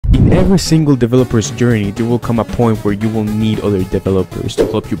every single developer's journey, there will come a point where you will need other developers to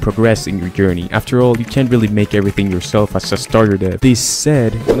help you progress in your journey. After all, you can't really make everything yourself as a starter dev. This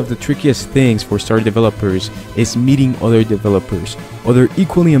said, one of the trickiest things for starter developers is meeting other developers, other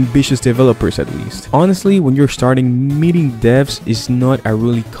equally ambitious developers at least. Honestly, when you're starting, meeting devs is not a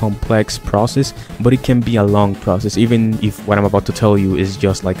really complex process, but it can be a long process. Even if what I'm about to tell you is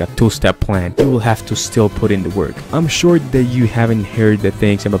just like a two-step plan, you will have to still put in the work. I'm sure that you haven't heard the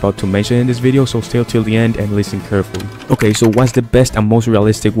things I'm about to mention in this video, so stay till the end and listen carefully. Okay, so what's the best and most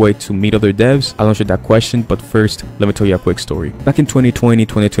realistic way to meet other devs? I'll answer that question, but first, let me tell you a quick story. Back in 2020,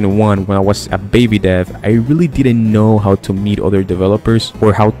 2021, when I was a baby dev, I really didn't know how to meet other developers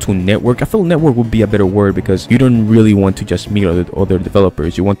or how to network. I feel network would be a better word because you don't really want to just meet other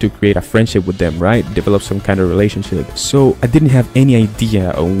developers. You want to create a friendship with them, right? Develop some kind of relationship. So I didn't have any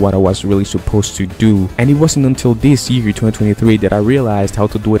idea on what I was really supposed to do. And it wasn't until this year, 2023, that I realized how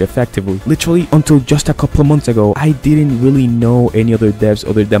to do it effectively. Literally until just a couple of months ago, I didn't really know any other devs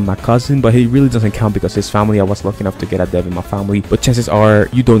other than my cousin, but he really doesn't count because his family, I was lucky enough to get a dev in my family, but chances are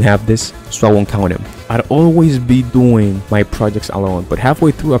you don't have this, so I won't count him. I'd always be doing my projects alone, but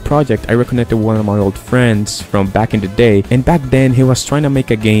halfway through a project, I reconnected with one of my old friends from back in the day, and back then he was trying to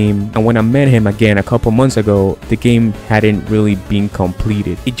make a game, and when I met him again a couple months ago, the game hadn't really been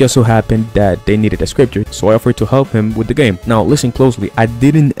completed. It just so happened that they needed a scripture, so I offered to help him with the game. Now listen closely, I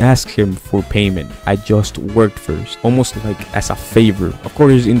didn't ask him for payment, I just worked first, almost like as a favor. Of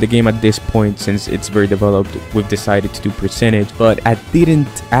course, in the game at this point, since it's very developed, we've decided to do percentage, but I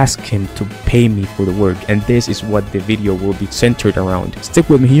didn't ask him to pay me for the work, and this is what the video will be centered around. Stick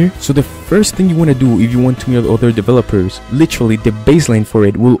with me here. So the first thing you want to do if you want to meet other developers, literally the baseline for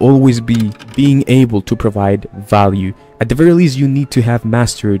it will always be being able to provide value. At the very least, you need to have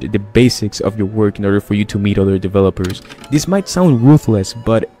mastered the basics of your work in order for you to meet other developers. This might sound ruthless,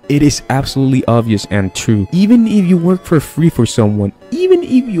 but it is absolutely obvious and true. Even if you work for free for someone, even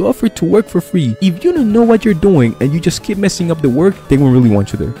if you offer to work for free, if you don't know what you're doing and you just keep messing up the work, they won't really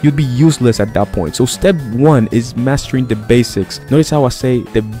want you there. You'd be useless at that point. So step one is mastering the basics. Notice how I say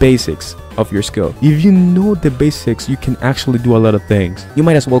the basics of your skill. If you know the basics, you can actually do a lot of things. You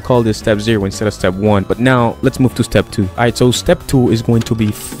might as well call this step 0 instead of step 1. But now let's move to step 2. Alright, so step 2 is going to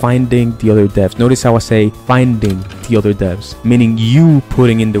be finding the other devs. Notice how I say finding the other devs, meaning you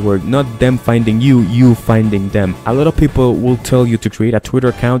putting in the work, not them finding you, you finding them. A lot of people will tell you to create a Twitter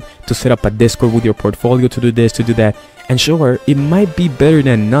account, to set up a Discord with your portfolio, to do this, to do that. And sure, it might be better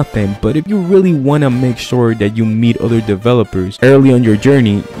than nothing, but if you really want to make sure that you meet other developers early on your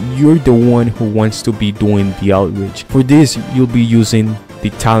journey, you're the one who wants to be doing the outreach. For this, you'll be using the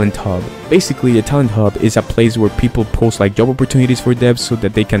Talent Hub. Basically, the Talent Hub is a place where people post like job opportunities for devs so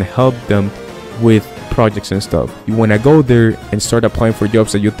that they can help them with projects and stuff. You want to go there and start applying for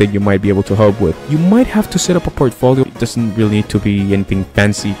jobs that you think you might be able to help with. You might have to set up a portfolio. It doesn't really need to be anything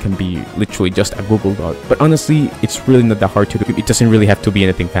fancy. It can be literally just a Google Doc. But honestly, it's really not that hard to do. It doesn't really have to be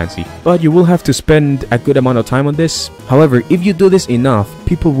anything fancy. But you will have to spend a good amount of time on this. However, if you do this enough,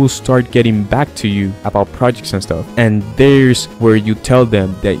 people will start getting back to you about projects and stuff. And there's where you tell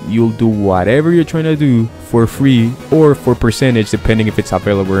them that you'll do whatever you're trying to do for free or for percentage, depending if it's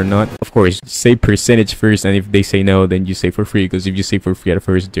available or not. Of course, say percentage first, and if they say no, then you say for free, because if you say for free at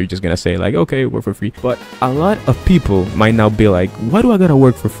first, they're just gonna say like, okay, work for free. But a lot of people might now be like, why do I gotta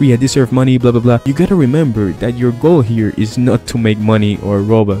work for free? I deserve money, blah blah blah. You gotta remember that your goal here is not to make money or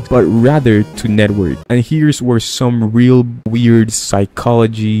Robux, but rather to network. And here's where some real weird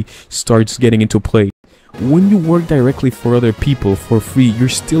psychology starts getting into play. When you work directly for other people for free, you're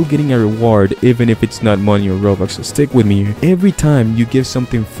still getting a reward, even if it's not money or Robux. So stick with me here. Every time you give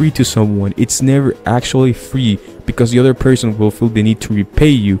something free to someone, it's never actually free, because the other person will feel the need to repay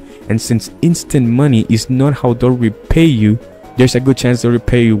you. And since instant money is not how they'll repay you, there's a good chance they'll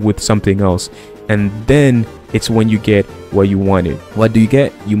repay you with something else. And then it's when you get what you wanted. What do you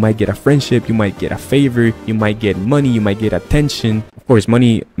get? You might get a friendship, you might get a favor, you might get money, you might get attention. Of course,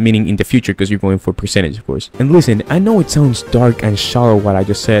 money meaning in the future, because you're going for percentage, of course. And listen, I know it sounds dark and shallow what I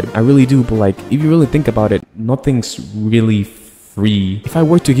just said. I really do, but like, if you really think about it, nothing's really free. If I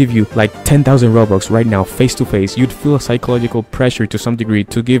were to give you like 10,000 Robux right now face to face, you'd feel a psychological pressure to some degree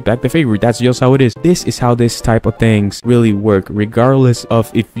to give back the favor. That's just how it is. This is how this type of things really work, regardless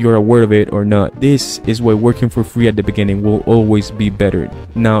of if you're aware of it or not. This is why working for free at the beginning will always be better.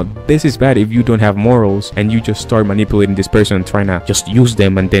 Now, this is bad if you don't have morals and you just start manipulating this person, trying to just use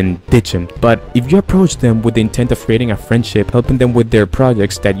them and then ditch them. But if you approach them with the intent of creating a friendship, helping them with their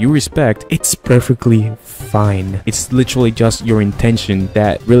projects that you respect, it's perfectly fine. It's literally just your your intention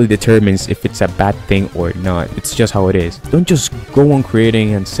that really determines if it's a bad thing or not. It's just how it is. Don't just go on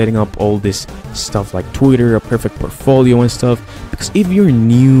creating and setting up all this stuff like Twitter, a perfect portfolio and stuff, because if you're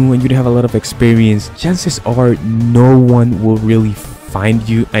new and you don't have a lot of experience, chances are no one will really find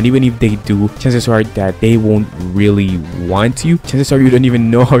you, and even if they do, chances are that they won't really want you. Chances are you don't even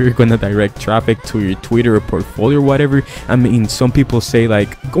know how you're gonna direct traffic to your Twitter or portfolio or whatever. I mean, some people say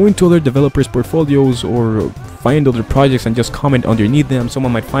like go into other developers' portfolios or find other projects and just comment underneath them.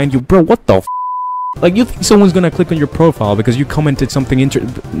 Someone might find you. Bro, what the f? Like, you think someone's gonna click on your profile because you commented something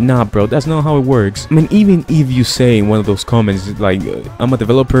Nah, bro, that's not how it works. I mean, even if you say in one of those comments, like, I'm a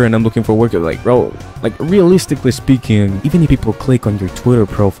developer and I'm looking for work, like, bro, like, realistically speaking, even if people click on your Twitter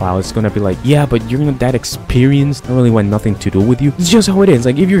profile, it's gonna be like, yeah, but you're not that experienced. I really want nothing to do with you. It's just how it is.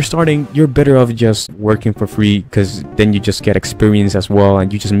 Like, if you're starting, you're better off just working for free, because then you just get experience as well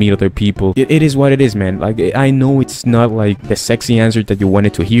and you just meet other people. It is what it is, man. Like, I know it's not like the sexy answer that you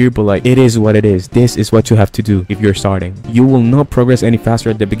wanted to hear, but like, it is what it is. This is what you have to do if you're starting. You will not progress any faster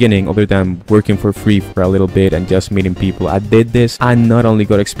at the beginning other than working for free for a little bit and just meeting people. I did this. I not only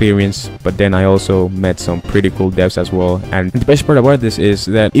got experience, but then I also met some pretty cool devs as well. And the best part about this is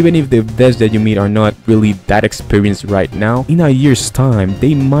that even if the devs that you meet are not really that experienced right now, in a year's time,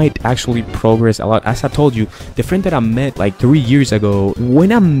 they might actually progress a lot. As I told you, the friend that I met like 3 years ago,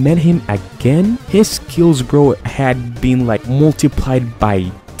 when I met him again, his skills, bro, had been like multiplied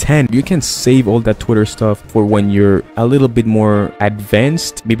by 10. You can save all that Twitter stuff for when you're a little bit more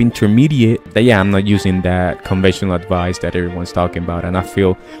advanced, maybe intermediate. But yeah, I'm not using that conventional advice that everyone's talking about, and I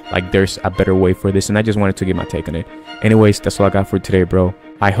feel like there's a better way for this, and I just wanted to give my take on it. Anyways, that's all I got for today, bro.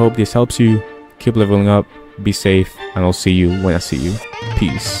 I hope this helps you. Keep leveling up, be safe, and I'll see you when I see you.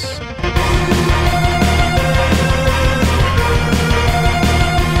 Peace.